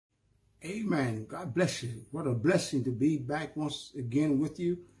Amen. God bless you. What a blessing to be back once again with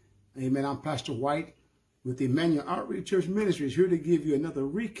you. Amen. I'm Pastor White with the Immanuel Outreach Church Ministries, here to give you another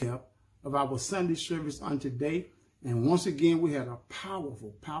recap of our Sunday service on today. And once again, we had a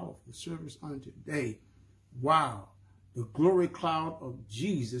powerful, powerful service on today. Wow. The glory cloud of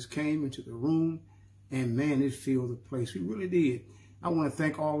Jesus came into the room, and man, it filled the place. We really did. I want to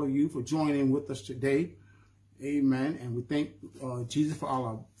thank all of you for joining with us today. Amen. And we thank Jesus for all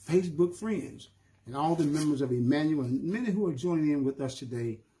our Facebook friends and all the members of Immanuel and many who are joining in with us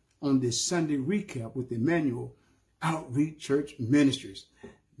today on this Sunday recap with Immanuel Outreach Church Ministries.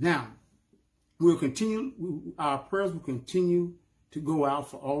 Now, we'll continue, our prayers will continue to go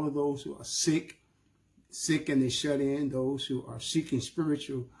out for all of those who are sick and they shut in, those who are seeking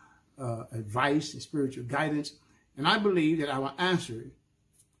spiritual advice and spiritual guidance. And I believe that our answer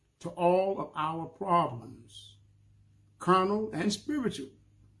to all of our problems, carnal and spiritual,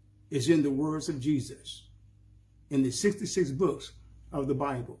 is in the words of Jesus, in the 66 books of the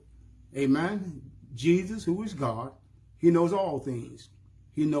Bible. Amen. Jesus, who is God, he knows all things.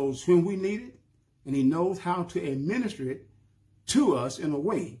 He knows when we need it, and he knows how to administer it to us in a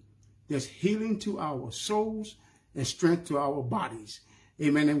way that's healing to our souls and strength to our bodies.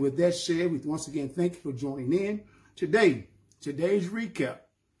 Amen. And with that said, we once again thank you for joining in. Today's recap,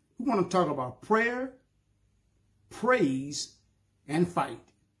 we want to talk about prayer, praise, and fight.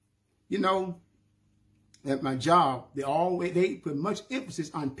 You know, at my job, they put much emphasis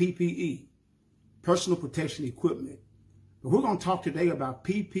on PPE, personal protection equipment. But we're going to talk today about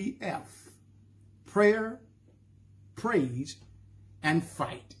PPF, prayer, praise, and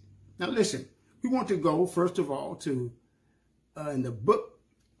fight. Now listen, we want to go first of all to in the book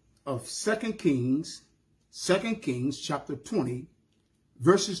of 2 Kings chapter 20,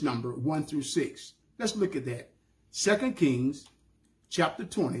 verses number 1 through 6. Let's look at that. 2 Kings chapter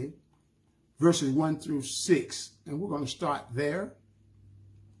 20, verses 1 through 6. And we're going to start there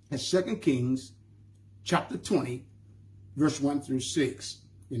at 2 Kings chapter 20, verse 1 through 6.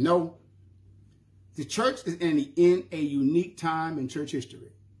 You know, the church is in a unique time in church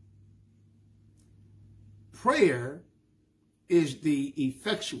history. Prayer is the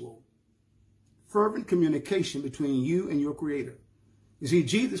effectual, fervent communication between you and your Creator. You see,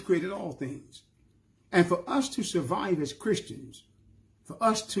 Jesus created all things. And for us to survive as Christians, for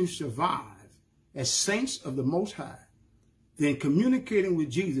us to survive as saints of the Most High, then communicating with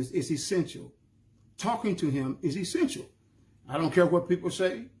Jesus is essential. Talking to him is essential. I don't care what people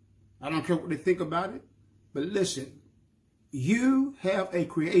say. I don't care what they think about it. But listen, you have a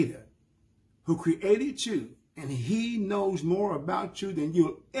Creator who created you, and he knows more about you than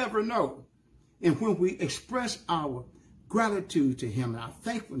you'll ever know. And when we express our gratitude to him and our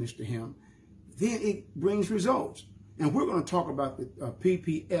thankfulness to him, then it brings results. And we're going to talk about the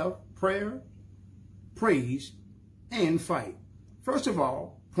PPF, prayer, praise, and fight. First of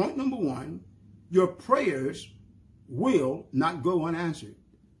all, point number one, your prayers will not go unanswered.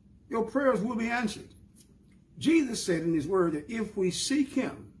 Your prayers will be answered. Jesus said in his word that if we seek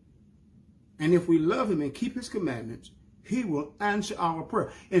him and if we love him and keep his commandments, he will answer our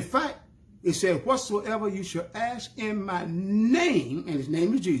prayer. In fact, it said, whatsoever you shall ask in my name, and his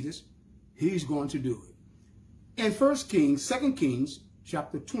name is Jesus, he's going to do it. In 2 Kings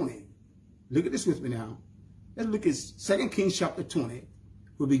chapter 20, look at this with me now. Let's look at 2 Kings chapter 20.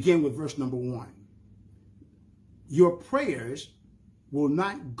 We'll begin with verse number 1. Your prayers will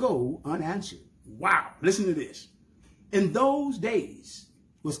not go unanswered. Wow, listen to this. In those days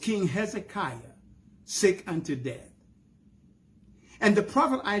was King Hezekiah sick unto death. And the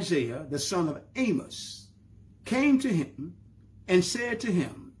prophet Isaiah, the son of Amos, came to him and said to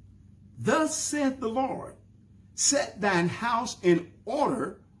him, thus saith the Lord, set thine house in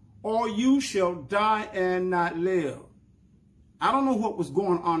order, or you shall die and not live. I don't know what was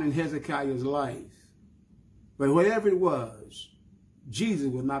going on in Hezekiah's life, but whatever it was, Jesus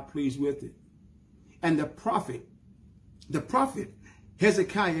was not pleased with it. And the prophet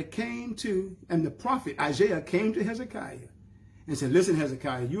Hezekiah came to, and the prophet Isaiah came to Hezekiah and said, listen,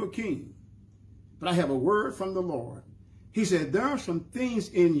 Hezekiah, you're a king, but I have a word from the Lord. He said, there are some things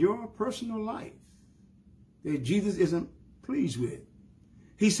in your personal life that Jesus isn't pleased with.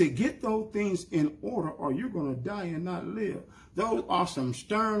 He said, get those things in order or you're going to die and not live. Those are some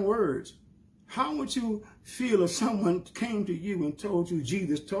stern words. How would you feel if someone came to you and told you,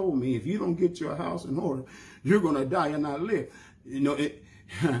 Jesus told me, if you don't get your house in order, you're going to die and not live? You know,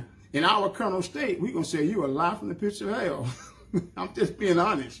 in our carnal state, we're going to say, you're alive from the pits of hell. I'm just being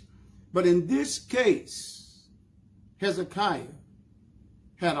honest. But in this case, Hezekiah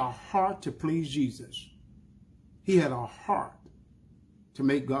had a heart to please Jesus. He had a heart to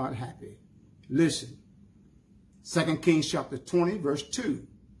make God happy. Listen, 2 Kings chapter 20, verse 2.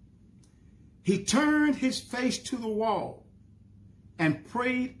 He turned his face to the wall and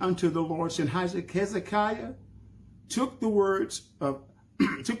prayed unto the Lord. And Hezekiah took the words of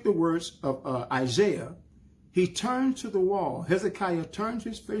Isaiah. He turned to the wall. Hezekiah turned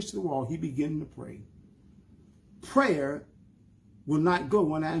his face to the wall. He began to pray. Prayer will not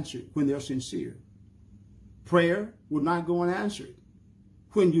go unanswered when they're sincere. Prayer will not go unanswered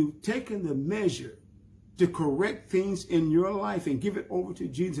when you've taken the measure to correct things in your life and give it over to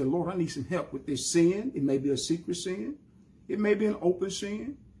Jesus. And Lord, I need some help with this sin. It may be a secret sin. It may be an open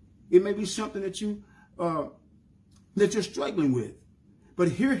sin. It may be something that you're struggling with. But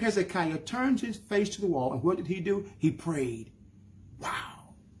here Hezekiah turned his face to the wall, and what did he do? He prayed.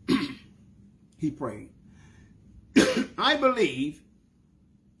 Wow. He prayed. I believe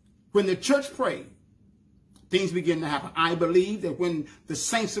when the church prayed, things begin to happen. I believe that when the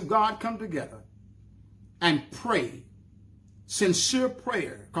saints of God come together and pray, sincere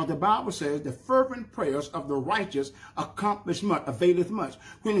prayer, because the Bible says the fervent prayers of the righteous accomplish much, availeth much.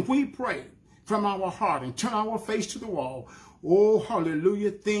 When we pray from our heart and turn our face to the wall, oh,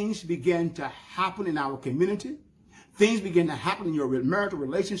 hallelujah, things begin to happen in our community. Things begin to happen in your marital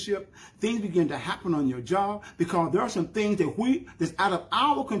relationship. Things begin to happen on your job, because there are some things that's out of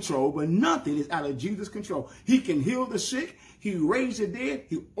our control, but nothing is out of Jesus' control. He can heal the sick. He raised the dead.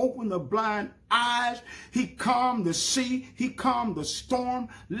 He opened the blind eyes. He calmed the sea. He calmed the storm.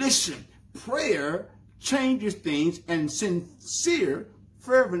 Listen, prayer changes things, and sincere,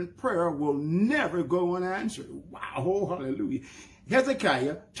 fervent prayer will never go unanswered. Wow, oh, hallelujah.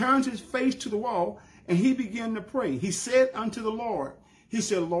 Hezekiah turns his face to the wall, and he began to pray. He said unto the Lord, he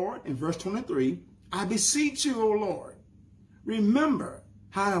said, Lord, in verse 23, I beseech you, O Lord, remember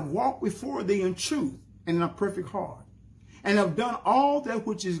how I have walked before thee in truth and in a perfect heart, and have done all that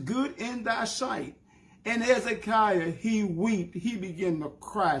which is good in thy sight. And Hezekiah, he wept. He began to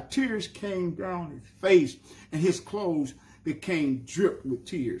cry. Tears came down his face, and his clothes became dripped with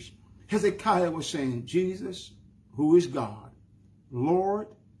tears. Hezekiah was saying, Jesus, who is God, Lord,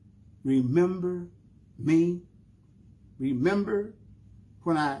 remember me. Remember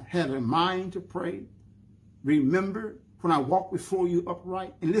when I had a mind to pray. Remember when I walked before you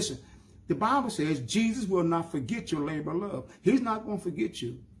upright. And listen, the Bible says Jesus will not forget your labor of love. He's not going to forget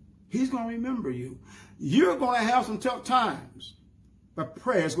you. He's going to remember you. You're going to have some tough times, but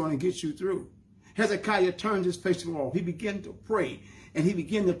prayer is going to get you through. Hezekiah turned his face to the wall. He began to pray, and he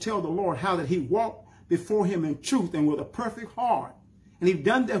began to tell the Lord how that he walked before him in truth and with a perfect heart. And he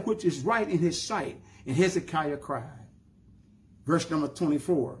done that which is right in his sight. And Hezekiah cried. Verse number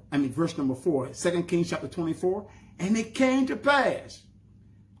 4, 2 Kings chapter 24. And it came to pass,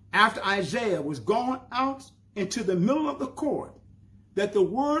 after Isaiah was gone out into the middle of the court, that the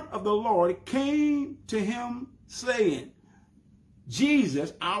word of the Lord came to him, saying,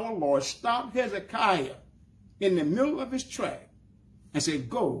 Jesus, our Lord, stopped Hezekiah in the middle of his track and said,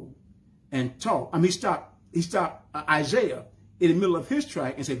 go and talk. He stopped Isaiah in the middle of his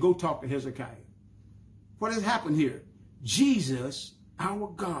track and said, go talk to Hezekiah. What has happened here? Jesus,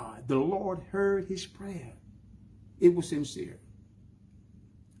 our God, the Lord, heard his prayer. It was sincere.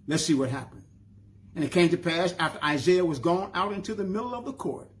 Let's see what happened. And it came to pass, after Isaiah was gone out into the middle of the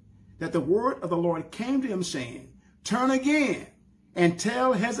court, that the word of the Lord came to him, saying, turn again and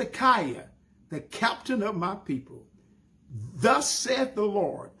tell Hezekiah, the captain of my people, thus saith the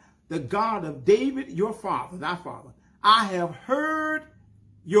Lord, the God of David, your father, thy father, I have heard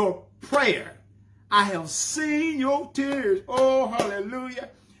your prayer. I have seen your tears. Oh, hallelujah.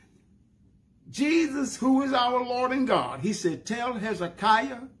 Jesus, who is our Lord and God, he said, tell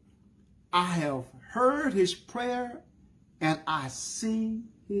Hezekiah, I have heard his prayer and I see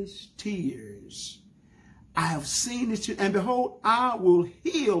his tears. I have seen his tears, and behold, I will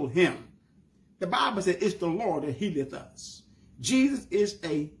heal him. The Bible says it's the Lord that healeth us. Jesus is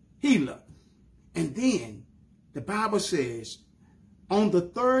a healer. And then the Bible says, on the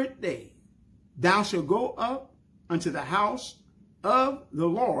third day, thou shalt go up unto the house of the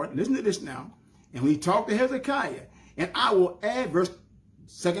Lord. Listen to this now. And we talk to Hezekiah, and I will add,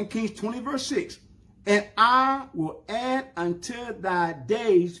 2 Kings 20, verse 6, and I will add unto thy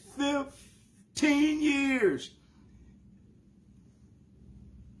days 15 years.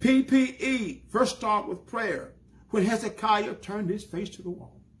 PPE, first start with prayer. When Hezekiah turned his face to the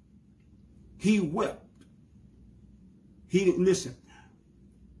wall, he wept. He didn't listen.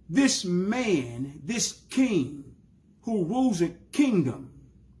 This man, this king who rules a kingdom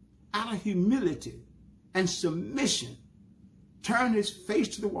out of humility and submission, turned his face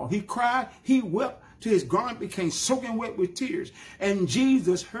to the wall. He cried, he wept till his garment became soaking wet with tears. And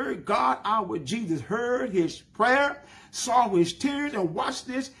Jesus heard, God, our Jesus heard his prayer, saw his tears, and watched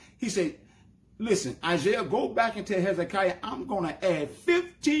this. He said, listen, Isaiah, go back and tell Hezekiah, I'm going to add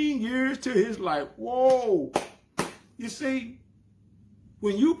 15 years to his life. Whoa. You see,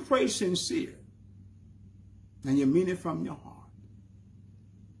 when you pray sincere and you mean it from your heart,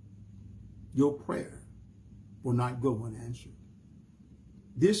 your prayer will not go unanswered.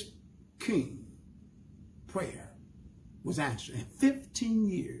 This king prayer was answered in 15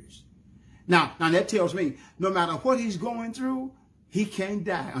 years. Now that tells me no matter what he's going through, he can't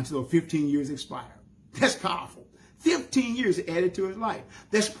die until 15 years expire. That's powerful. 15 years added to his life.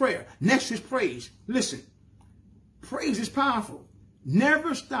 That's prayer. Next is praise. Listen, praise is powerful.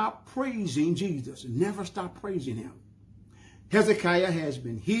 Never stop praising Jesus. Never stop praising him. Hezekiah has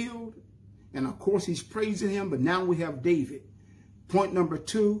been healed. And of course, he's praising him. But now we have David. Point number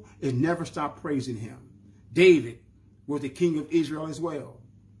 2 is never stop praising him. David was the king of Israel as well.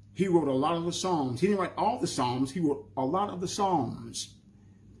 He wrote a lot of the Psalms. He didn't write all the Psalms. He wrote a lot of the Psalms.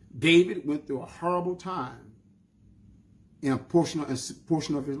 David went through a horrible time in a portion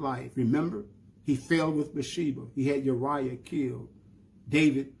of his life. Remember, he fell with Bathsheba. He had Uriah killed.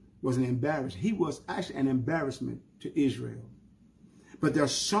 David was an embarrassment. He was actually an embarrassment to Israel. But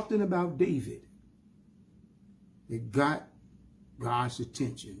there's something about David that got God's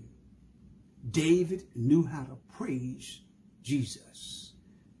attention. David knew how to praise Jesus.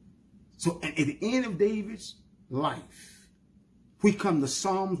 So at the end of David's life, we come to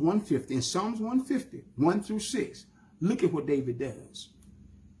Psalms 150. In Psalms 150, 1 through 6, look at what David does.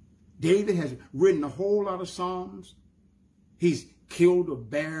 David has written a whole lot of Psalms. He's killed a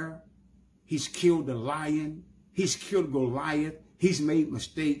bear. He's killed a lion. He's killed Goliath. He's made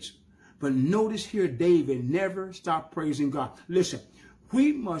mistakes. But notice here, David never stopped praising God. Listen,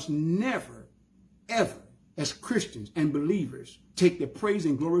 we must never, ever, as Christians and believers, take the praise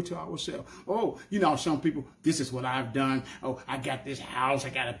and glory to ourselves. Oh, you know, some people, this is what I've done. Oh, I got this house. I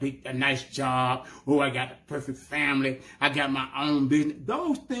got a nice job. Oh, I got a perfect family. I got my own business.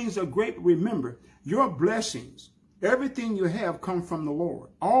 Those things are great. But remember, your blessings, everything you have come from the Lord.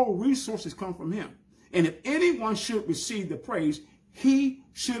 All resources come from him. And if anyone should receive the praise, he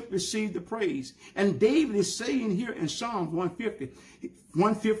should receive the praise. And David is saying here in Psalms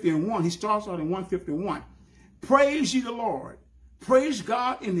 150:1, he starts out in 151. Praise ye the Lord. Praise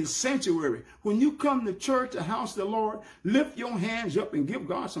God in his sanctuary. When you come to church, the house of the Lord, lift your hands up and give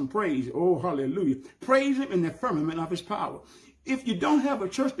God some praise. Oh, hallelujah. Praise him in the firmament of his power. If you don't have a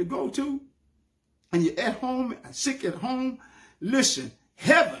church to go to and you're at home, sick at home, listen,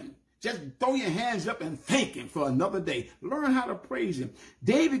 heaven, just throw your hands up and thank him for another day. Learn how to praise him.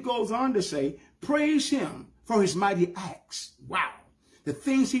 David goes on to say, praise him for his mighty acts. Wow. The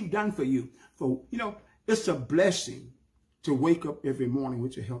things he's done for you. For, you know, it's a blessing to wake up every morning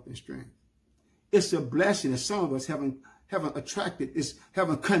with your health and strength. It's a blessing that some of us haven't contracted this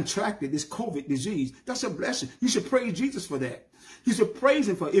COVID disease. That's a blessing. You should praise Jesus for that. You should praise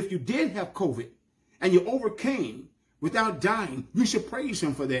him for, if you did have COVID and you overcame without dying, you should praise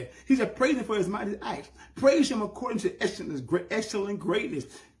him for that. He said, praise him for his mighty acts. Praise him according to excellent greatness.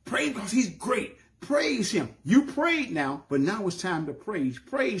 Praise because he's great. Praise him. You prayed now, but now it's time to praise.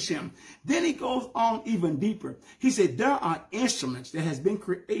 Praise him. Then he goes on even deeper. He said, there are instruments that has been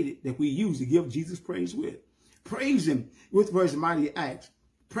created that we use to give Jesus praise with. Praise him for his mighty acts.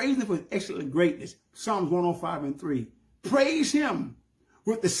 Praise him for his excellent greatness. Psalms 105:3. Praise him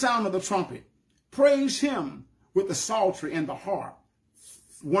with the sound of the trumpet. Praise him with the psaltery and the harp.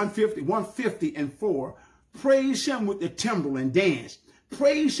 150:4. Praise him with the timbrel and dance.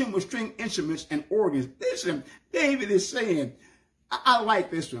 Praise him with string instruments and organs. Listen, David is saying, I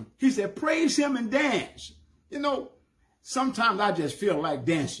like this one. He said, praise him and dance. You know, sometimes I just feel like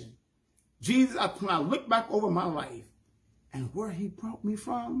dancing. Jesus, when I look back over my life and where he brought me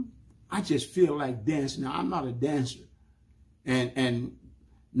from, I just feel like dancing. Now, I'm not a dancer. And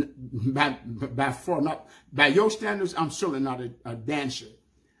by your standards, I'm certainly not a dancer.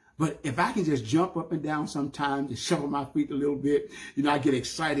 But if I can just jump up and down sometimes and shuffle my feet a little bit, you know, I get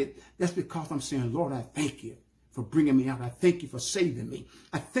excited. That's because I'm saying, Lord, I thank you for bringing me out. I thank you for saving me.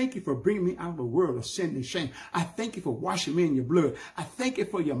 I thank you for bringing me out of the world of sin and shame. I thank you for washing me in your blood. I thank you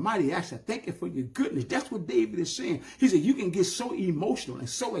for your mighty acts. I thank you for your goodness. That's what David is saying. He said, you can get so emotional and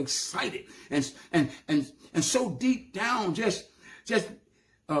so excited and so deep down, just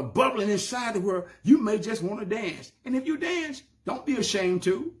bubbling inside of where you may just want to dance. And if you dance, don't be ashamed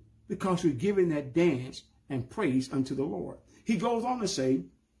to, because you're giving that dance and praise unto the Lord. He goes on to say,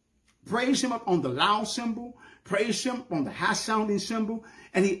 praise him up on the loud cymbal, praise him on the high sounding cymbal.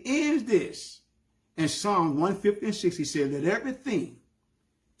 And he ends this. In Psalm 150 and 6, he said, let everything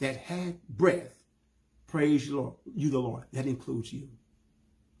that had breath praise you, the Lord. That includes you.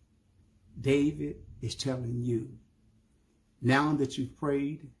 David is telling you, now that you've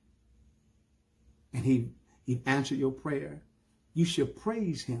prayed and he answered your prayer, you should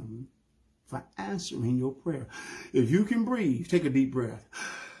praise him for answering your prayer. If you can breathe, take a deep breath.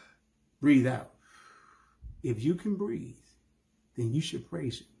 Breathe out. If you can breathe, then you should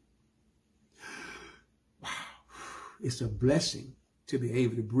praise him. Wow. It's a blessing to be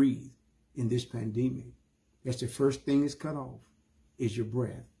able to breathe in this pandemic. That's the first thing that's cut off, is your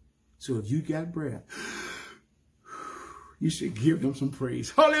breath. So if you got breath, you should give them some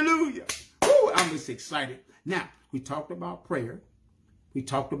praise. Hallelujah. Woo, I'm just excited. Now, we talked about prayer. We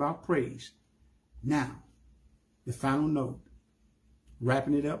talked about praise. Now, the final note,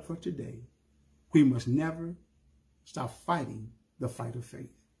 wrapping it up for today, we must never stop fighting the fight of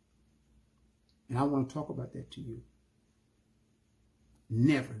faith. And I want to talk about that to you.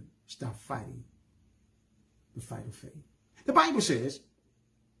 Never stop fighting the fight of faith. The Bible says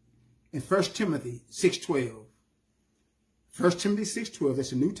in 1 Timothy 6:12, 1 Timothy 6:12,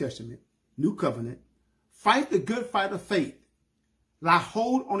 that's the New Testament, New Covenant, fight the good fight of faith, lay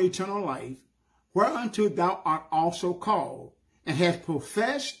hold on eternal life, whereunto thou art also called, and hast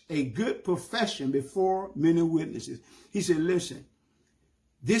professed a good profession before many witnesses. He said, listen,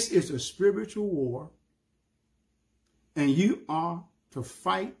 this is a spiritual war, and you are to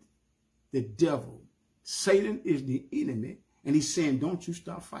fight the devil. Satan is the enemy, and he's saying, don't you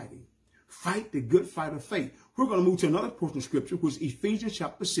stop fighting. Fight the good fight of faith. We're going to move to another portion of scripture, which is Ephesians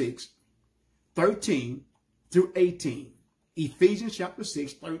chapter 6, 13 through 18. Ephesians chapter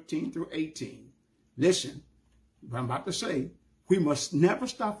 6, 13 through 18. Listen, what I'm about to say, we must never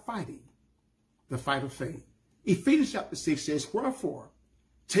stop fighting the fight of faith. Ephesians chapter 6 says, wherefore,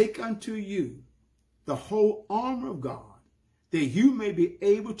 take unto you the whole armor of God, that you may be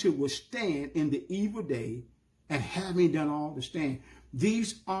able to withstand in the evil day, and having done all to stand.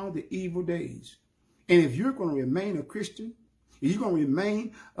 These are the evil days. And if you're going to remain a Christian, if you're going to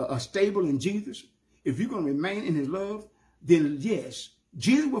remain stable in Jesus, if you're going to remain in his love, then yes,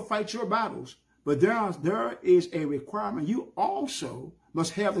 Jesus will fight your battles. But there is a requirement. You also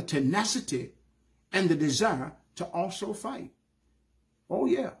must have the tenacity and the desire to also fight. Oh,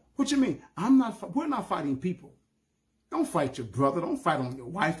 yeah. What you mean? We're not fighting people. Don't fight your brother. Don't fight on your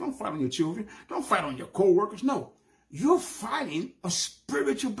wife. Don't fight on your children. Don't fight on your co-workers. No, you're fighting a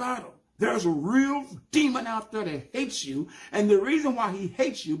spiritual battle. There's a real demon out there that hates you. And the reason why he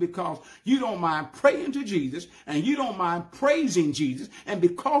hates you, because you don't mind praying to Jesus and you don't mind praising Jesus. And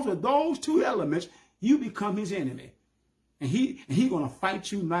because of those two elements, you become his enemy. And he's going to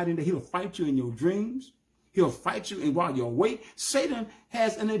fight you night and day. He'll fight you in your dreams. He'll fight you while you're awake. Satan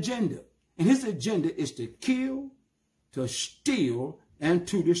has an agenda. And his agenda is to kill, to steal, and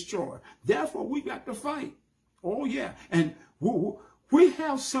to destroy. Therefore, we got to fight. Oh, yeah. And we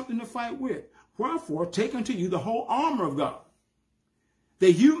have something to fight with. Wherefore, take unto you the whole armor of God,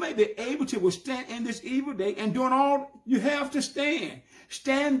 that you may be able to withstand in this evil day, and doing all you have to stand.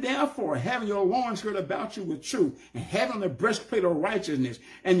 Stand therefore, having your loins girt about you with truth, and having the breastplate of righteousness,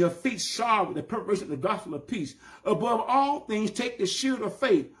 and your feet shod with the preparation of the gospel of peace. Above all things, take the shield of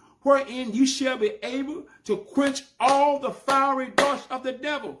faith, wherein you shall be able to quench all the fiery darts of the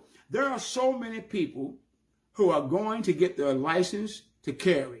devil. There are so many people who are going to get their license to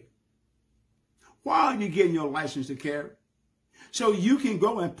carry. Why are you getting your license to carry? So you can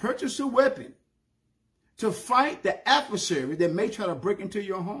go and purchase a weapon to fight the adversary that may try to break into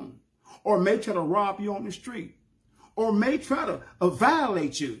your home, or may try to rob you on the street, or may try to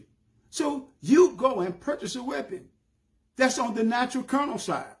violate you. So you go and purchase a weapon. That's on the natural carnal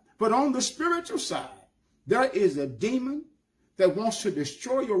side. But on the spiritual side, there is a demon that wants to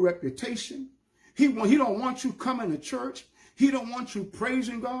destroy your reputation. He don't want you coming to church. He don't want you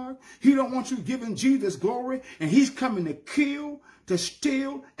praising God. He don't want you giving Jesus glory. And he's coming to kill, to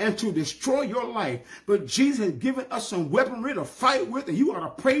steal, and to destroy your life. But Jesus has given us some weaponry to fight with, and you ought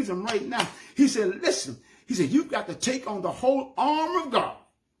to praise him right now. He said, listen, he said, you've got to take on the whole armor of God,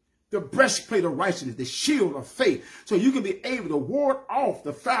 the breastplate of righteousness, the shield of faith, so you can be able to ward off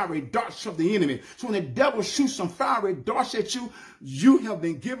the fiery darts of the enemy. So when the devil shoots some fiery darts at you, you have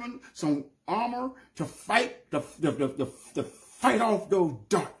been given some armor to fight, to fight off those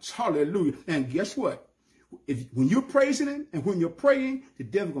darts. Hallelujah. And guess what? When you're praising him and when you're praying, the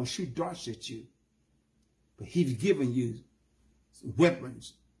devil's going to shoot darts at you. But he's given you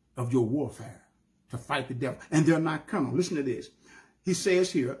weapons of your warfare to fight the devil. And they're not carnal. Listen to this. He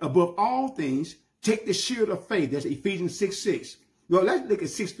says here, above all things, take the shield of faith. That's Ephesians 6:6. Well, let's look at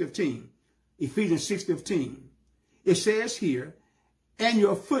 6:15. Ephesians 6:15. It says here, and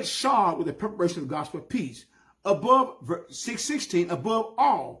your foot shod with the preparation of the gospel of peace. Above, 6:16, above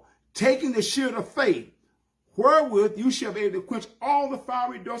all, taking the shield of faith, wherewith you shall be able to quench all the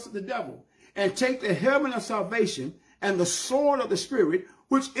fiery darts of the devil, and take the helmet of salvation and the sword of the Spirit,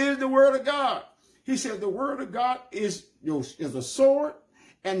 which is the word of God. He said the word of God is a sword,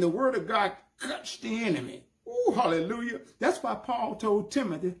 and the word of God cuts the enemy. Oh, hallelujah. That's why Paul told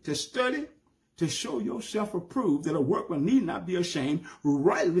Timothy to study, to show yourself approved, that a workman need not be ashamed,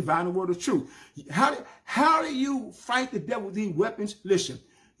 rightly dividing the word of truth. How do you fight the devil with these weapons? Listen,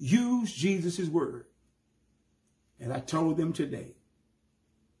 use Jesus' word. And I told them today,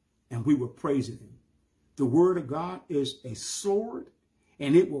 and we were praising him. The word of God is a sword,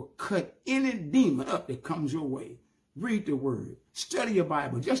 and it will cut any demon up that comes your way. Read the word. Study your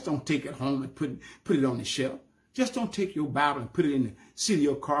Bible. Just don't take it home and put it on the shelf. Just don't take your Bible and put it in the seat of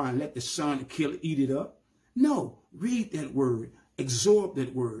your car and let the sun kill it, eat it up. No, read that word. Absorb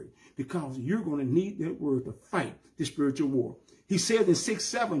that word, because you're going to need that word to fight the spiritual war. He said in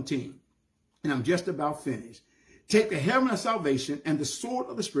 6:17, and I'm just about finished, take the helmet of salvation and the sword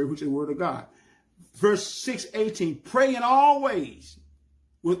of the Spirit, which is the word of God. Verse 6:18, pray in all ways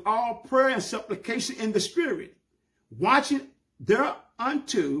with all prayer and supplication in the Spirit, watching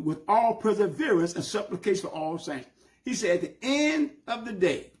thereunto with all perseverance and supplication for all saints. He said at the end of the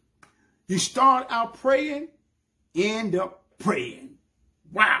day, you start out praying, end up praying.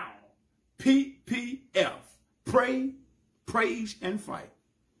 Wow. PPF. Pray, praise, and fight.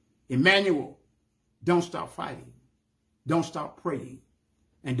 Immanuel, don't stop fighting. Don't stop praying.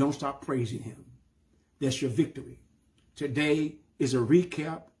 And don't stop praising him. That's your victory. Today is a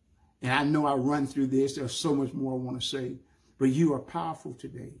recap. And I know I run through this. There's so much more I want to say. But you are powerful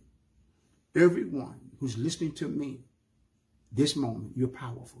today. Everyone who's listening to me this moment, you're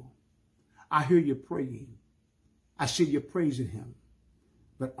powerful. I hear you praying. I see you praising him.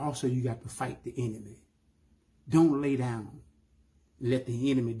 But also you got to fight the enemy. Don't lay down. Let the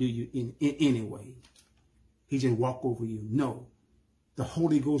enemy do you in any way. He just walk over you. No. The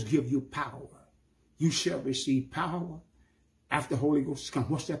Holy Ghost give you power. You shall receive power after the Holy Ghost comes.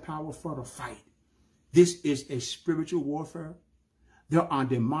 What's that power for? To fight. This is a spiritual warfare. There are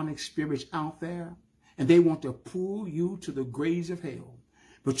demonic spirits out there, and they want to pull you to the graves of hell.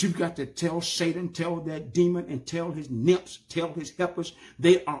 But you've got to tell Satan, tell that demon, and tell his nymphs, tell his helpers,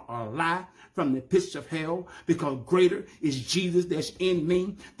 they are a lie from the pits of hell, because greater is Jesus that's in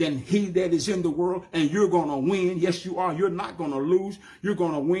me than he that is in the world, and you're going to win. Yes, you are. You're not going to lose. You're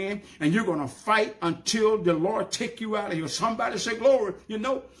going to win, and you're going to fight until the Lord take you out of here. Somebody say glory. You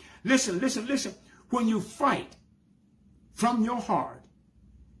know, listen. When you fight from your heart,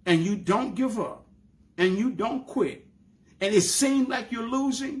 and you don't give up, and you don't quit, and it seems like you're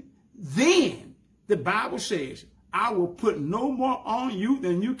losing, then the Bible says, I will put no more on you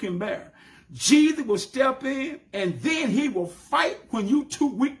than you can bear. Jesus will step in, and then he will fight. When you're too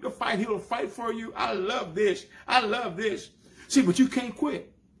weak to fight, he will fight for you. I love this. I love this. See, but you can't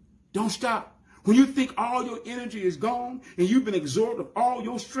quit. Don't stop. When you think all your energy is gone and you've been absorbed of all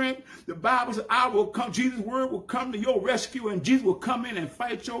your strength, the Bible says, I will come. Jesus' word will come to your rescue, and Jesus will come in and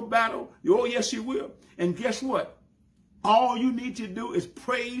fight your battle. Oh, yes, he will. And guess what? All you need to do is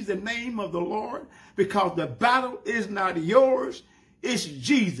praise the name of the Lord, because the battle is not yours. It's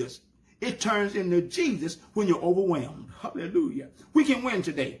Jesus. It turns into Jesus when you're overwhelmed. Hallelujah. We can win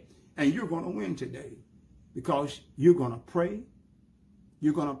today, and you're going to win today, because you're going to pray,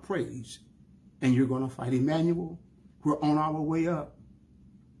 you're going to praise, and you're going to fight. Immanuel, we're on our way up.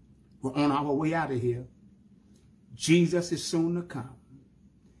 We're on our way out of here. Jesus is soon to come,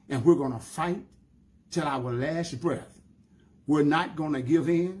 and we're going to fight till our last breath. We're not going to give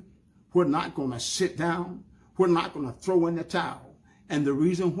in. We're not going to sit down. We're not going to throw in the towel. And the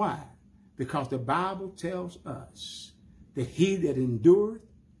reason why, because the Bible tells us that he that endureth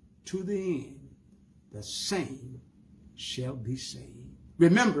to the end, the same shall be saved.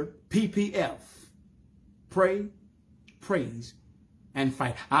 Remember, PPF, pray, praise, and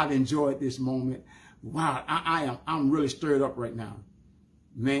fight. I've enjoyed this moment. Wow, I'm really stirred up right now.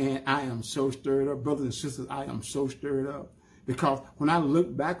 Man, I am so stirred up. Brothers and sisters, I am so stirred up. Because when I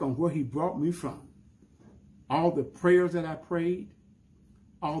look back on where he brought me from, all the prayers that I prayed,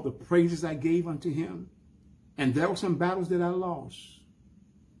 all the praises I gave unto him, and there were some battles that I lost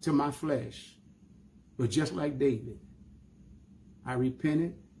to my flesh. But just like David, I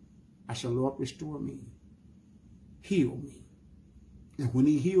repented. I said, Lord, restore me. Heal me. And when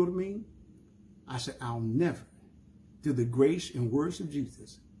he healed me, I said, I'll never, through the grace and words of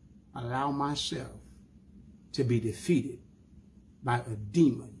Jesus, allow myself to be defeated by a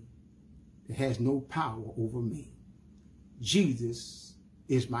demon that has no power over me. Jesus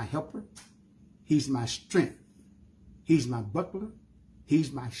is my helper. He's my strength. He's my buckler.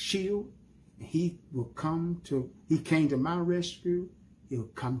 He's my shield. And he came to my rescue. He'll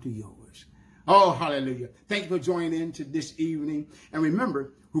come to yours. Oh, hallelujah. Thank you for joining in to this evening. And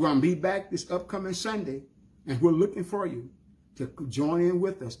remember, we're going to be back this upcoming Sunday, and we're looking for you to join in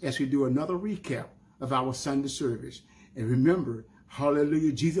with us as we do another recap of our Sunday service. And remember,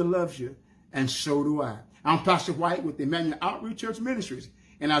 hallelujah, Jesus loves you, and so do I. I'm Pastor White with the Immanuel Outreach Church Ministries.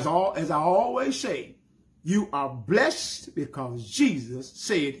 And as I always say, you are blessed because Jesus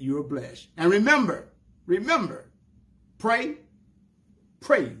said you are blessed. And remember, pray,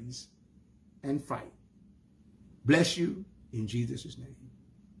 praise, and fight. Bless you in Jesus' name.